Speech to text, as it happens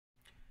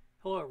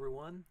Hello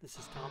everyone, this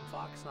is Tom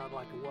Fox and I'd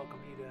like to welcome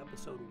you to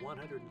episode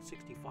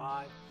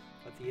 165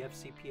 of the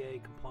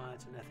FCPA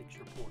Compliance and Ethics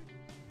Report.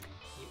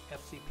 The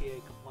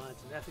FCPA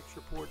Compliance and Ethics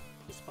Report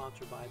is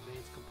sponsored by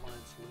Advanced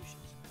Compliance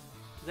Solutions.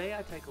 Today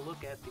I take a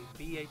look at the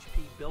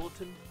BHP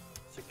Bulletin,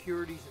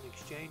 Securities and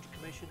Exchange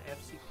Commission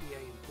FCPA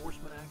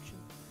Enforcement Action.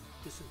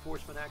 This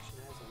enforcement action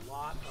has a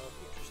lot of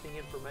interesting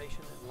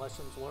information and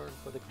lessons learned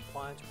for the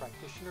compliance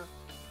practitioner,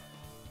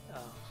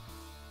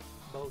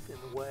 both in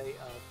the way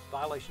of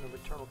violation of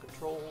internal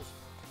controls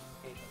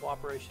and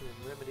cooperation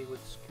and remedy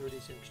with the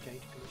Securities and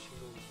Exchange Commission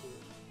going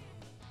forward.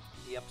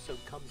 The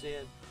episode comes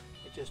in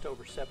at just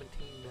over 17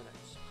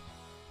 minutes.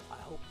 I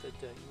hope that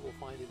you will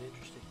find it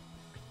interesting.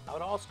 I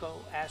would also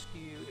ask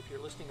you, if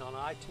you're listening on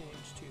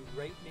iTunes, to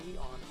rate me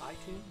on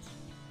iTunes.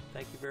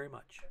 Thank you very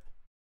much.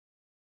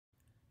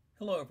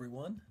 Hello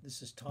everyone,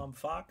 this is Tom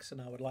Fox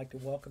and I would like to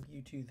welcome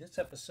you to this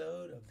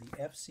episode of the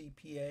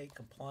FCPA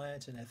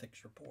Compliance and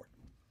Ethics Report.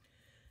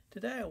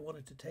 Today I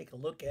wanted to take a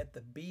look at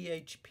the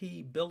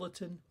BHP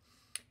Bulletin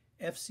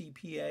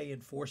FCPA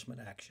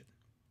Enforcement Action.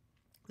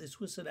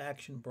 This was an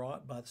action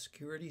brought by the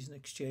Securities and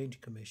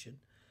Exchange Commission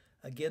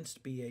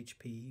against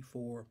BHP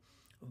for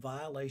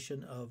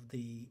violation of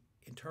the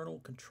internal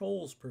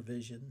controls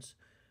provisions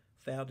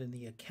found in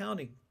the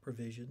accounting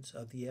provisions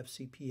of the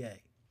FCPA.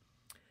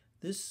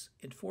 This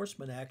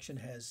enforcement action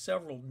has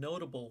several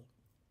notable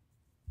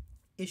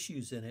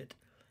issues in it,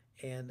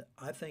 and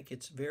I think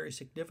it's very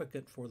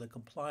significant for the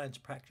compliance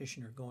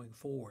practitioner going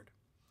forward.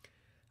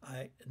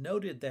 I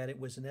noted that it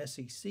was an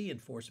SEC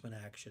enforcement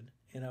action,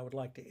 and I would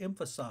like to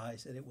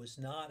emphasize that it was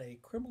not a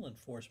criminal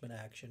enforcement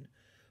action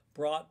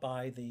brought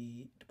by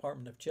the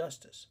Department of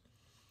Justice.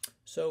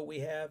 So we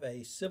have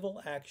a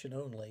civil action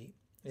only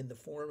in the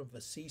form of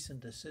a cease and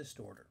desist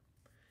order.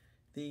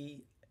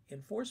 The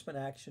enforcement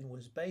action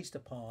was based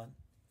upon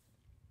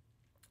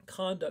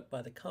conduct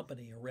by the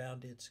company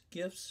around its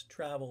gifts,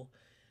 travel,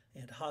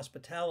 and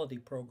hospitality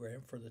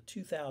program for the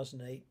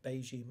 2008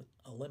 Beijing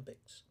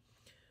Olympics.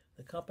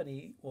 The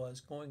company was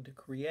going to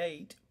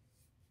create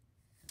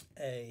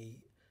a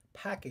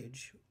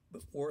package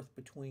worth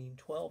between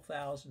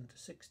 $12,000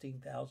 to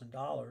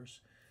 $16,000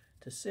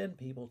 to send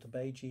people to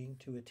Beijing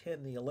to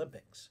attend the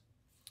Olympics.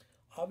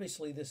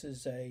 Obviously, this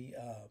is a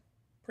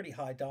pretty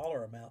high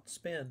dollar amount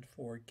spent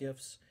for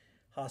gifts,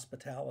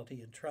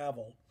 hospitality, and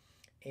travel.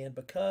 And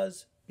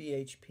because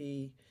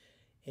BHP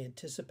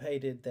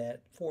anticipated that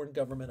foreign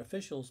government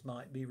officials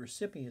might be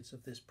recipients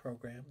of this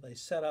program, they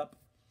set up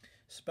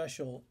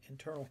special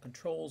internal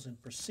controls and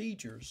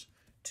procedures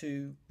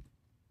to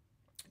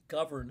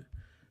govern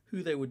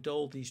who they would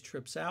dole these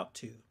trips out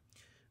to.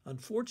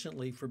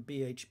 Unfortunately for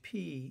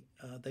BHP,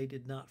 they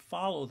did not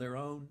follow their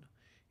own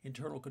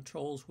internal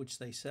controls which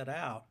they set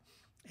out,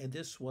 and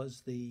this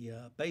was the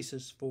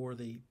basis for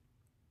the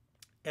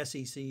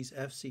SEC's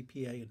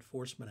FCPA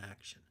enforcement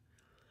action.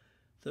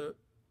 The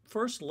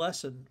first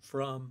lesson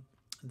from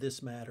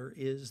this matter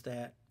is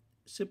that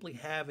simply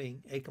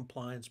having a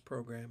compliance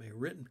program, a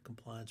written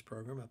compliance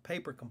program, a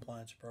paper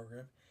compliance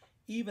program,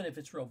 even if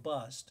it's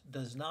robust,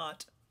 does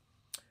not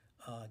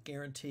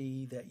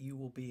guarantee that you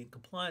will be in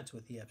compliance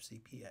with the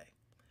FCPA.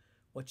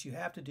 What you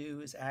have to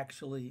do is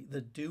actually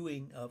the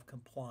doing of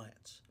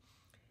compliance.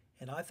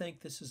 And I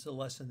think this is a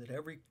lesson that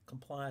every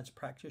compliance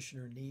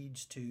practitioner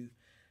needs to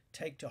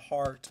take to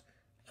heart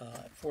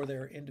for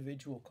their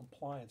individual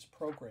compliance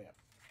program.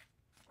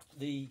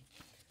 The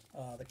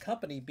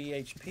company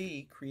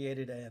BHP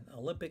created an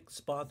Olympic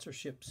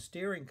Sponsorship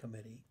Steering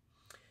Committee,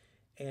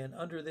 and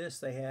under this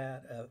they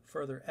had a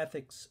further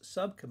ethics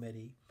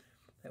subcommittee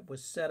that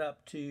was set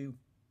up to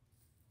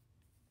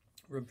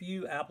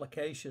review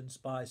applications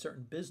by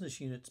certain business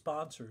unit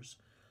sponsors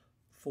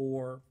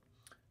for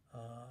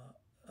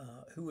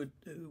who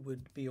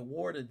would be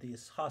awarded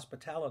these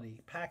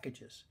hospitality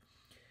packages.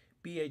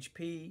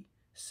 BHP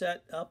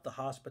set up the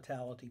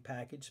hospitality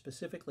package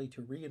specifically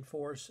to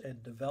reinforce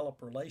and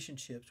develop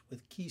relationships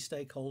with key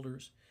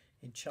stakeholders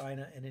in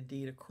China and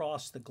indeed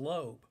across the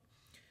globe.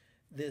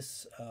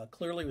 This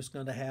clearly was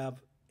going to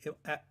have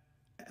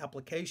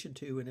application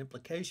to and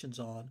implications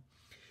on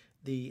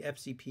the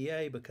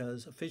FCPA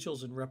because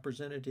officials and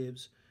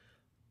representatives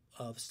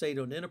of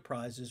state-owned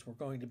enterprises were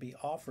going to be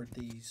offered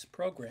these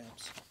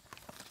programs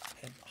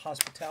and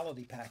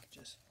hospitality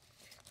packages.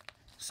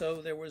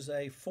 So there was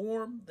a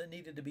form that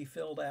needed to be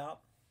filled out.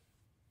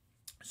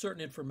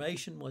 Certain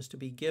information was to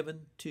be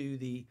given to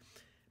the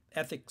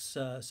ethics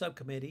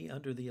subcommittee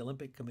under the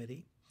Olympic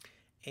Committee,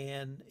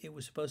 and it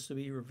was supposed to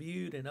be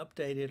reviewed and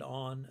updated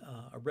on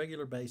a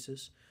regular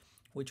basis,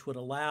 which would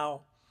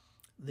allow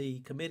the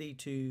committee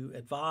to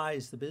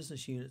advise the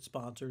business unit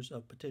sponsors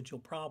of potential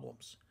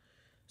problems.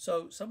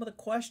 So some of the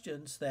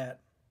questions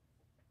that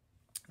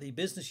the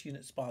business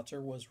unit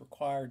sponsor was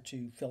required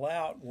to fill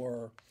out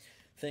were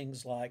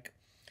things like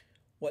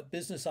what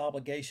business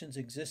obligations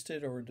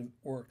existed or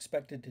were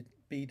expected to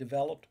be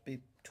developed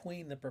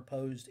between the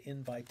proposed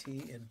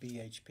invitee and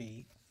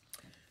BHP.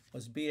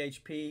 Was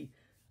BHP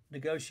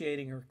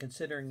negotiating or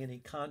considering any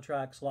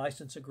contracts,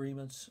 license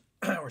agreements,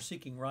 or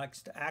seeking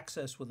rights to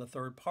access with a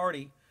third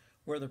party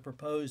where the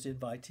proposed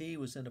invitee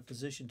was in a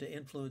position to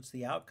influence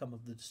the outcome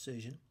of the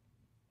decision?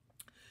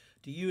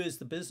 Do you, as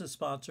the business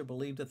sponsor,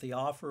 believe that the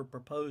offer of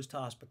proposed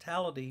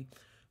hospitality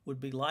would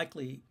be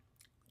likely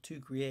to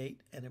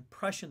create an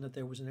impression that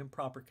there was an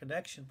improper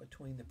connection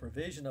between the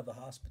provision of the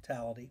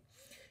hospitality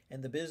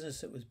and the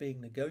business that was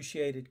being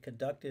negotiated,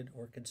 conducted,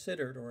 or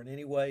considered, or in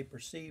any way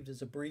perceived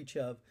as a breach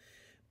of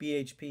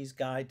BHP's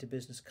Guide to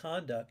Business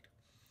Conduct?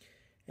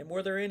 And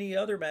were there any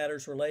other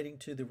matters relating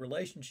to the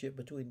relationship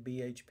between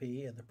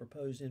BHP and the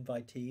proposed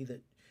invitee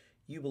that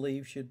you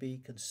believe should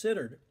be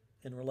considered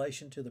in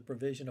relation to the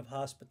provision of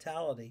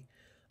hospitality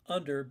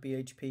under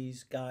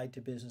BHP's Guide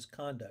to Business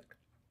Conduct?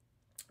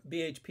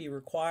 BHP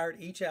required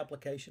each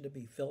application to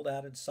be filled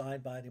out and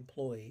signed by an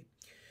employee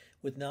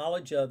with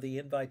knowledge of the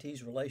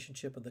invitee's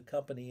relationship with the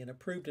company and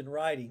approved in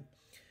writing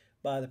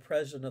by the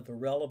president of the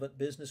relevant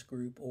business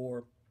group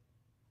or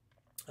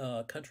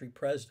country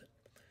president.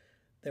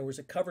 There was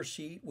a cover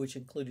sheet which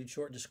included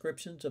short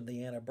descriptions of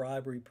the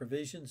anti-bribery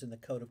provisions in the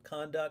Code of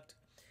Conduct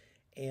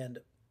and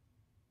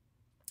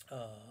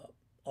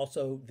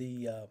also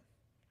the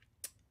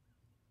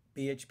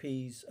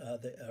BHP's,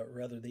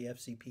 the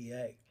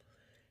FCPA.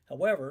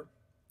 However,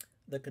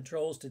 the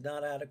controls did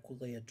not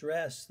adequately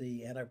address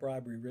the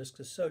anti-bribery risks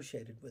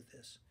associated with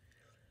this.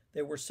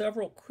 There were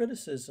several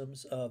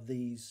criticisms of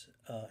these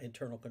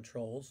internal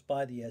controls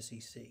by the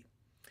SEC.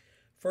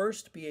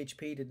 First,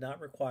 BHP did not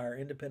require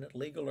independent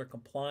legal or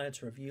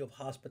compliance review of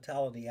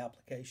hospitality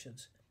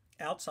applications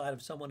outside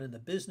of someone in the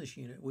business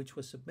unit which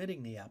was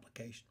submitting the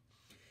application,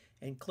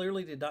 and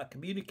clearly did not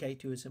communicate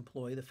to his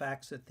employee the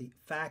fact that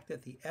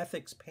the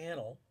ethics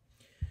panel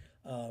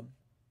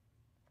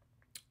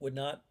would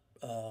not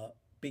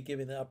be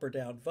giving the up or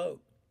down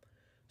vote.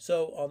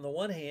 So on the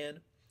one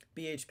hand,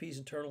 BHP's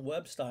internal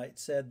website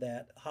said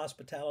that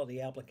hospitality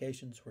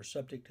applications were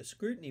subject to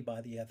scrutiny by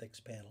the ethics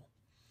panel,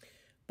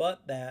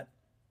 but that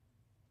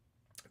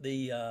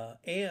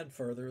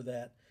further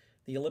that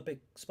the Olympic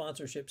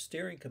Sponsorship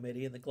Steering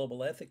Committee and the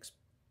Global Ethics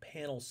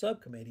Panel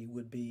Subcommittee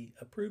would be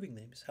approving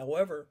these.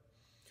 However,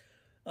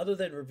 other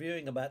than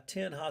reviewing about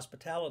 10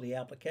 hospitality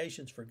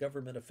applications for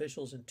government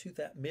officials in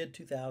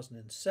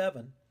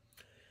mid-2007,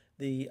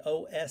 the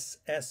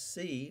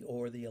OSSC,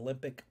 or the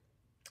Olympic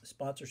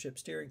Sponsorship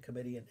Steering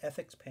Committee and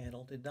Ethics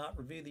Panel, did not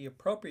review the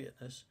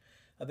appropriateness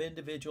of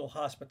individual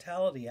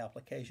hospitality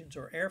applications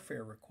or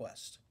airfare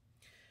requests.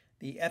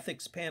 The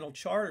Ethics Panel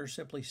charter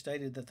simply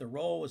stated that the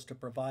role was to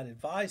provide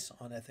advice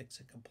on ethics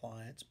and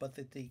compliance, but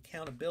that the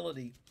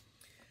accountability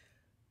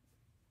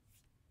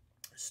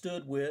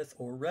stood with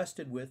or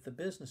rested with the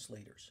business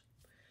leaders.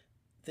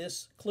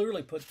 This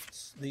clearly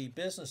puts the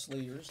business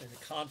leaders in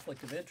a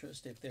conflict of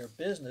interest if their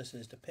business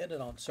is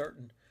dependent on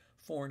certain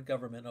foreign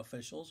government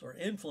officials or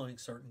influencing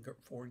certain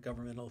foreign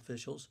governmental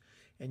officials,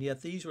 and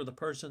yet these were the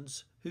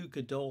persons who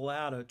could dole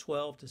out a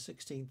 $12,000 to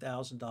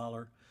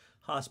 $16,000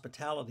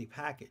 hospitality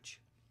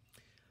package.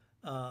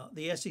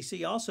 The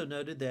SEC also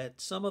noted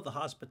that some of the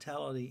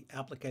hospitality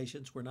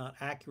applications were not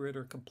accurate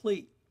or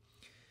complete.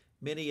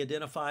 Many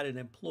identified an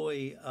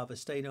employee of a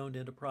state-owned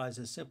enterprise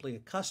as simply a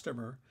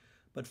customer,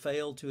 but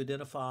failed to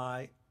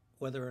identify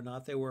whether or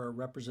not they were a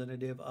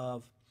representative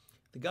of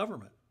the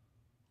government.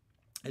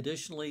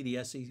 Additionally,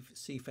 the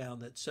SEC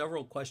found that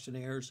several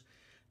questionnaires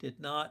did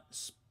not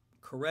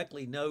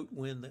correctly note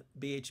when the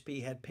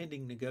BHP had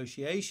pending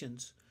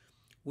negotiations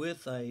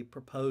with a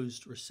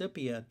proposed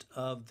recipient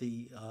of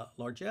the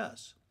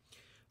largesse.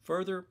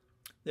 Further,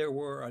 there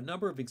were a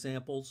number of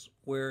examples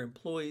where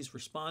employees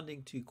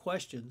responding to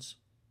questions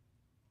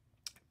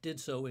did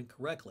so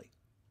incorrectly.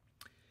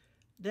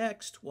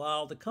 Next,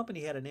 while the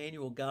company had an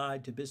annual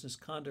guide to business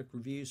conduct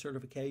review,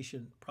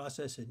 certification,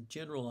 process, and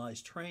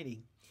generalized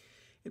training,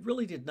 it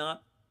really did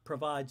not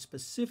provide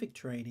specific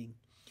training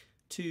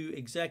to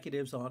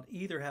executives on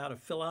either how to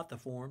fill out the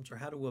forms or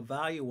how to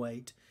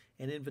evaluate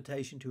an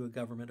invitation to a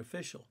government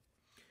official.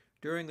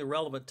 During the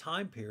relevant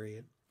time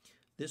period,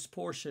 this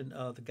portion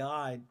of the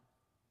guide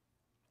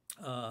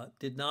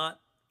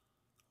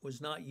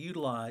was not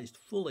utilized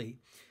fully,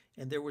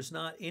 and there was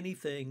not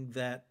anything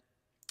that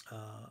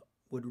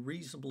would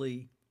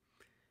reasonably,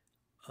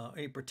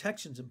 any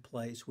protections in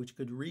place which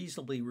could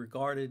reasonably be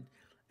regarded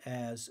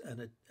as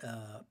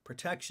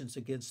protections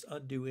against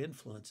undue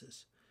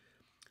influences.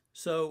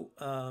 So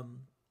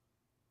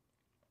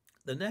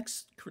the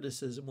next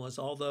criticism was,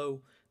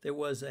 although there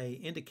was an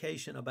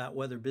indication about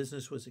whether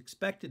business was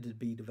expected to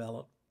be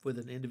developed with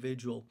an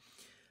individual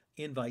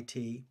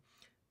invitee,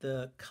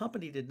 the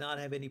company did not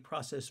have any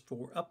process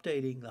for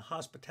updating the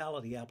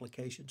hospitality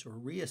applications or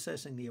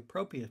reassessing the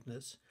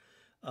appropriateness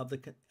of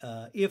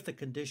if the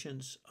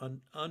conditions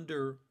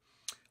under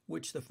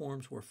which the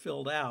forms were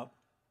filled out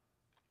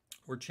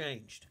were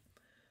changed.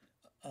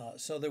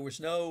 So there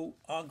was no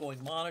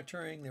ongoing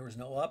monitoring, there was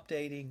no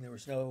updating, there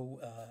was no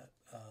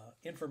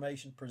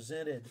information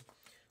presented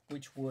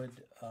which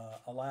would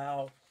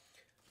allow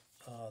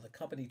the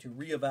company to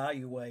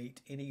reevaluate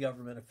any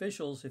government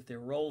officials if their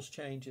roles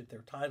changed, if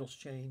their titles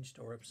changed,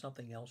 or if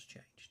something else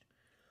changed.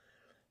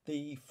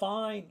 The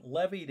fine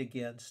levied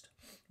against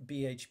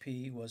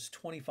BHP was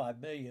 $25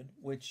 million,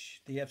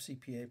 which the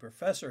FCPA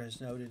professor has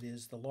noted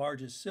is the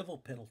largest civil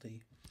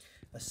penalty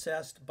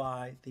assessed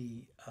by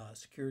the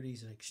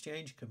Securities and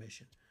Exchange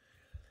Commission.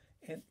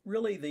 And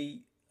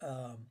really,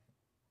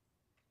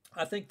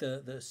 I think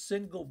the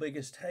single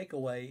biggest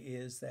takeaway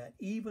is that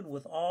even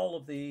with all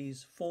of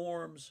these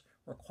forms,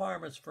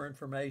 requirements for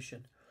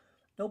information,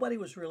 nobody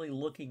was really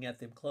looking at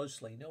them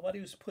closely.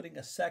 Nobody was putting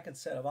a second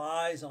set of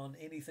eyes on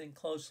anything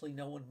closely.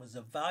 No one was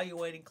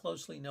evaluating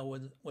closely. No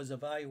one was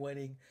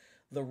evaluating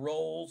the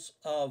roles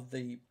of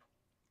the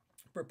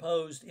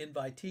proposed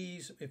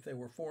invitees, if they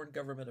were foreign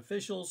government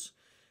officials,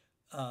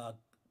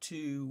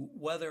 to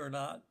whether or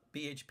not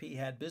BHP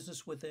had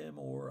business with them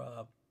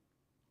or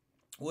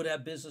would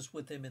have business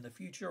with them in the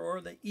future,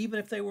 or even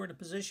if they were in a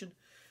position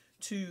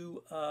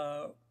to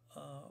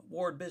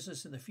award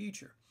business in the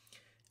future.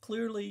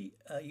 Clearly,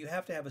 you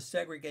have to have a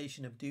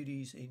segregation of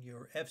duties in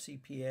your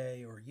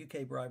FCPA or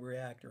UK Bribery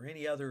Act or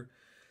any other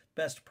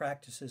best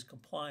practices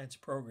compliance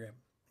program.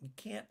 You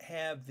can't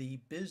have the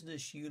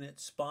business unit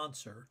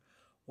sponsor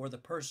or the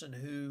person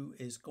who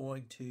is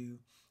going to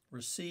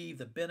receive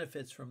the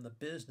benefits from the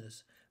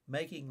business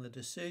making the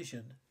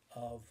decision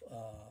of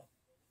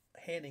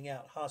handing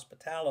out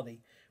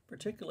hospitality,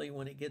 particularly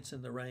when it gets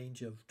in the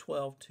range of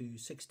 $12,000 to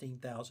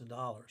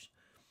 $16,000.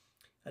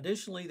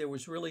 Additionally, there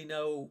was really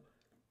no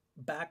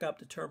backup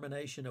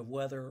determination of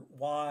whether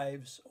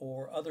wives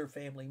or other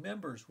family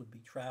members would be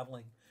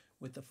traveling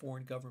with the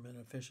foreign government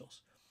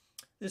officials.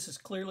 This is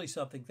clearly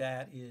something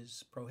that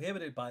is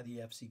prohibited by the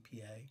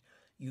FCPA.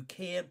 You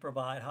can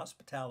provide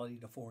hospitality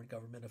to foreign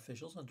government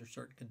officials under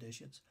certain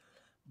conditions,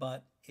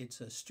 but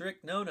it's a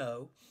strict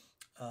no-no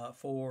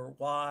for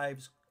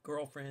wives,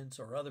 girlfriends,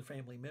 or other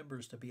family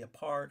members to be a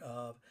part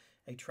of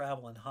a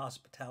travel and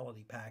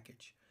hospitality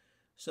package.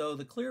 So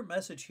the clear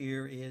message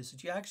here is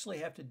that you actually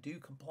have to do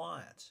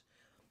compliance.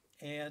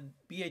 And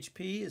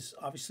BHP is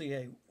obviously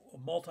a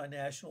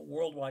multinational,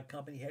 worldwide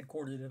company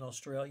headquartered in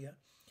Australia.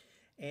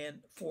 And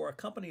for a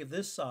company of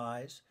this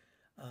size,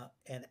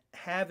 and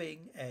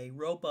having a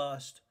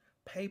robust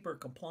paper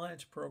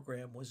compliance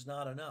program was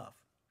not enough.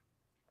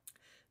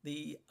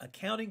 The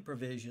accounting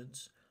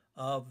provisions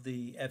of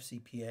the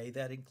FCPA,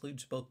 that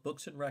includes both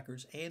books and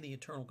records and the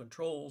internal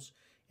controls,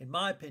 in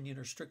my opinion,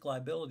 are strict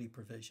liability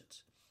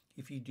provisions.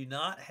 If you do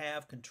not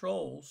have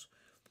controls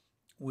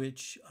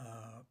which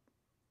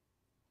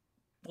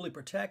fully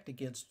protect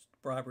against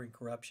bribery and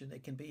corruption,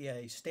 it can be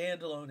a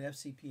standalone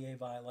FCPA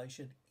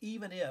violation,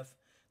 even if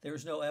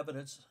there's no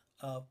evidence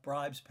of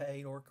bribes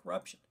paid or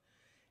corruption.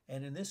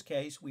 And in this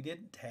case, we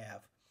didn't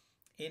have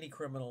any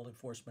criminal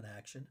enforcement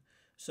action,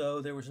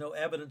 so there was no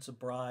evidence of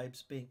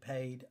bribes being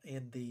paid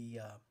in the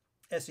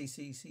SEC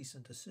cease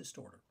and desist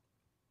order.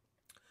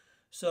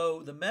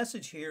 So the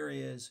message here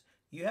is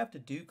you have to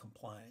do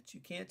compliance.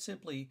 You can't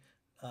simply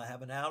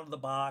have an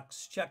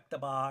out-of-the-box,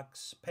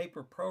 check-the-box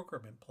paper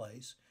program in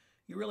place.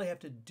 You really have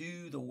to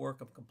do the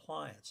work of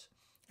compliance.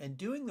 And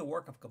doing the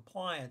work of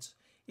compliance,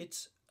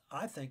 it's,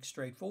 I think,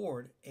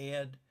 straightforward.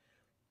 And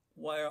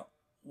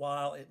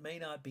while it may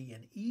not be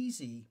an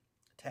easy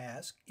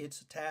task, it's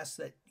a task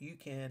that you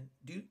can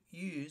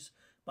use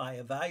by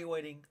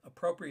evaluating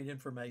appropriate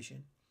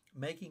information,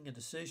 making a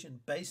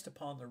decision based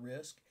upon the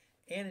risk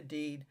and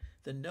indeed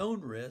the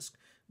known risk,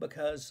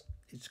 because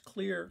it's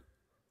clear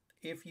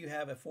if you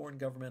have a foreign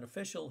government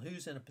official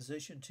who's in a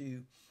position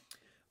to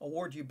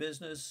award you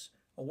business,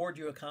 award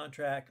you a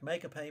contract,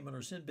 make a payment,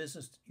 or send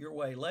business your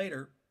way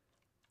later,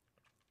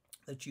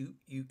 that you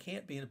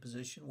can't be in a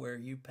position where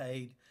you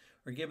paid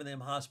or given them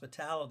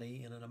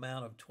hospitality in an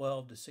amount of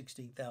 $12,000 to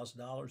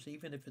 $16,000,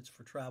 even if it's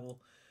for travel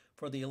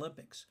for the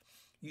Olympics.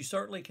 You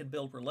certainly can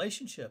build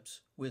relationships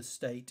with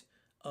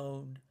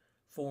state-owned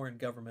foreign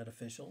government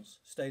officials,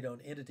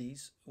 state-owned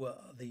entities,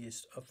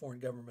 these foreign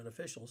government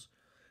officials,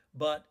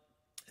 but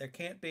there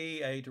can't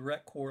be a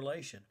direct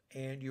correlation,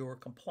 and your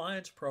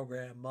compliance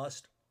program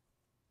must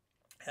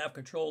have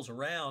controls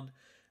around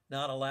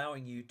not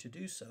allowing you to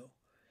do so.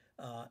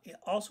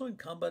 Also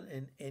incumbent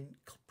and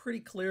pretty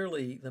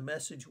clearly the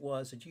message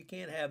was that you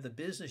can't have the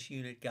business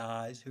unit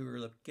guys who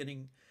are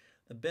getting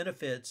the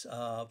benefits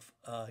of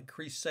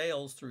increased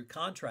sales through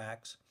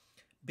contracts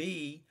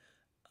be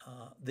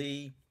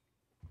the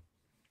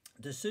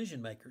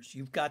decision makers.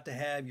 You've got to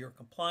have your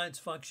compliance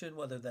function,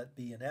 whether that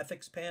be an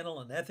ethics panel,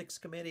 an ethics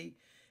committee,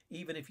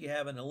 even if you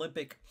have an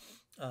Olympic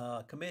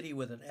committee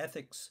with an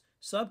ethics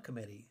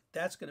subcommittee,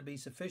 that's going to be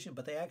sufficient,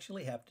 but they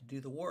actually have to do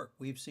the work.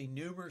 We've seen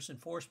numerous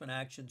enforcement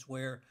actions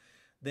where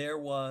there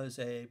was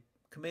a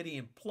committee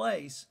in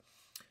place,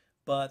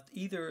 but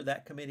either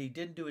that committee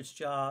didn't do its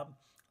job,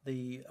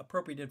 the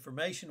appropriate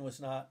information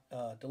was not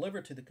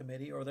delivered to the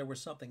committee, or there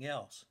was something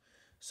else.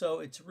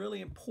 So it's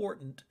really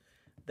important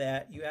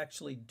that you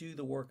actually do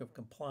the work of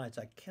compliance.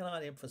 I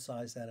cannot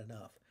emphasize that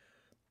enough.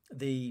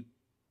 The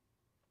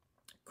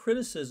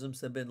criticisms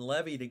that have been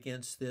levied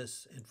against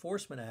this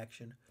enforcement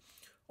action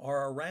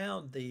are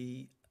around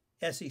the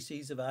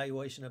SEC's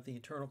evaluation of the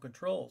internal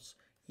controls.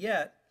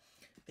 Yet,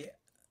 the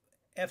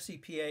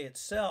FCPA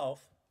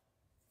itself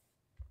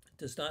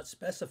does not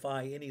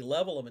specify any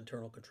level of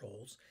internal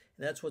controls.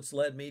 And that's what's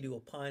led me to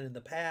opine in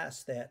the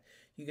past that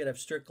you could have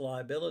strict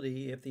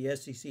liability if the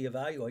SEC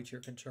evaluates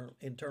your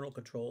internal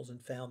controls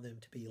and found them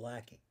to be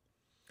lacking.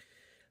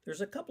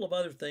 There's a couple of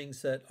other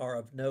things that are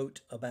of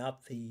note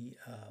about the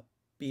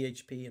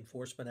BHP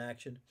enforcement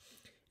action,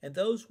 and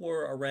those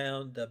were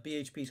around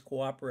BHP's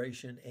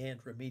cooperation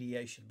and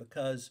remediation,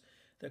 because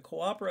the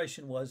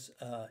cooperation was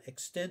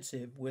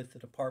extensive with the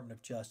Department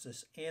of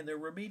Justice and their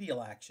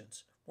remedial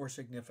actions were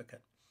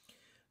significant.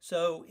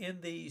 So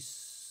in the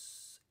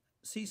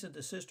cease and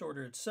desist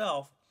order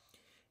itself,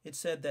 it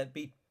said that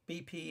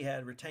BP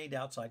had retained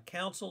outside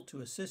counsel to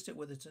assist it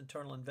with its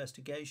internal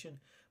investigation,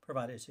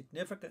 provided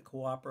significant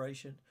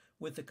cooperation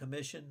with the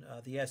Commission,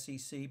 the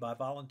SEC, by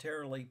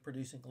voluntarily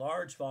producing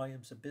large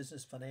volumes of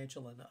business,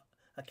 financial, and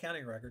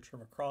accounting records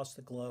from across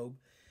the globe,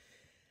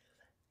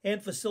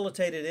 and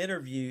facilitated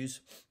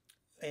interviews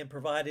and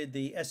provided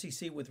the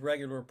SEC with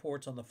regular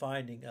reports on the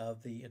finding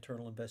of the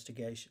internal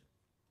investigation.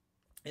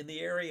 In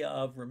the area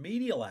of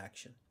remedial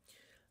action,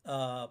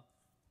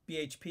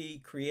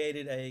 BHP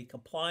created a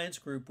compliance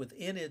group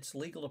within its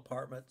legal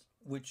department,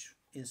 which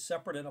is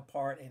separate and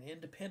apart and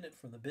independent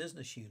from the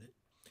business unit.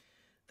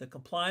 The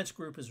compliance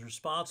group is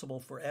responsible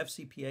for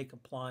FCPA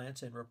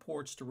compliance and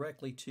reports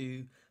directly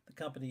to the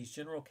company's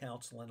general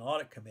counsel and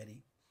audit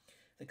committee.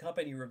 The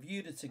company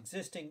reviewed its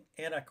existing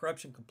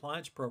anti-corruption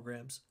compliance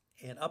programs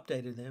and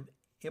updated them,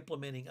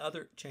 implementing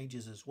other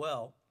changes as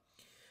well.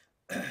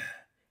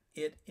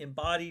 It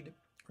embedded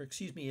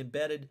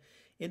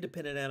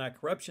independent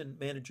anti-corruption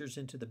managers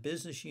into the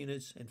business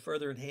units and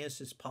further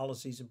enhanced its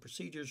policies and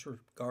procedures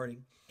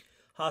regarding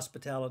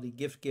hospitality,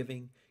 gift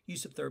giving,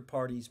 use of third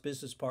parties,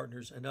 business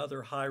partners, and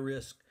other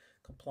high-risk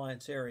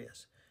compliance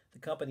areas. The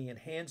company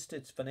enhanced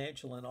its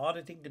financial and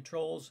auditing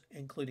controls,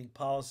 including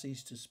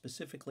policies to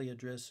specifically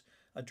address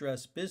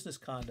business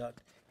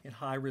conduct in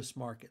high-risk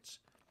markets.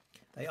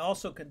 They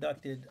also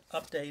conducted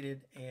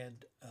updated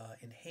and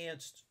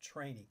enhanced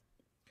training.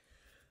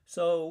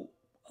 So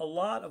a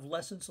lot of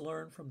lessons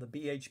learned from the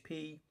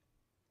BHP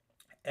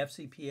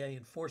FCPA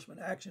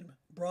enforcement action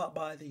brought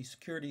by the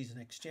Securities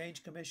and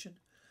Exchange Commission.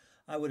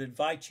 I would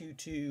invite you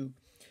to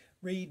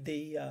read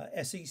the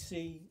SEC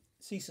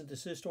cease and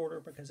desist order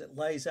because it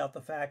lays out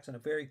the facts in a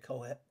very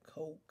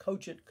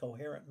cogent,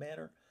 coherent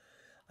manner.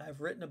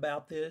 I've written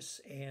about this,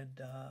 and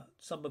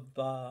some of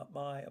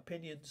my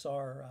opinions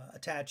are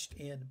attached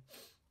in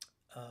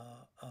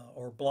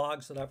or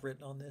blogs that I've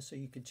written on this, so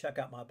you can check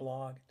out my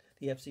blog,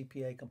 the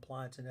FCPA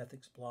Compliance and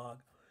Ethics blog.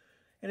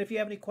 And if you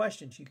have any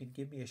questions, you can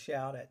give me a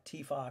shout at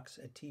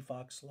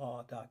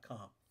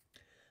tfox@tfoxlaw.com.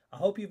 I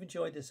hope you've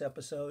enjoyed this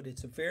episode.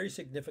 It's a very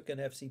significant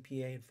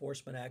FCPA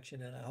enforcement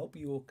action, and I hope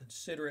you will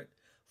consider it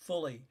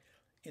fully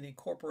in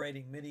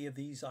incorporating many of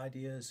these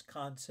ideas,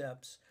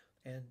 concepts,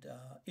 and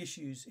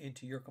issues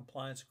into your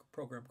compliance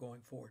program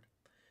going forward.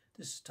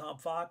 This is Tom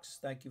Fox.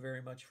 Thank you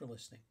very much for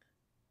listening.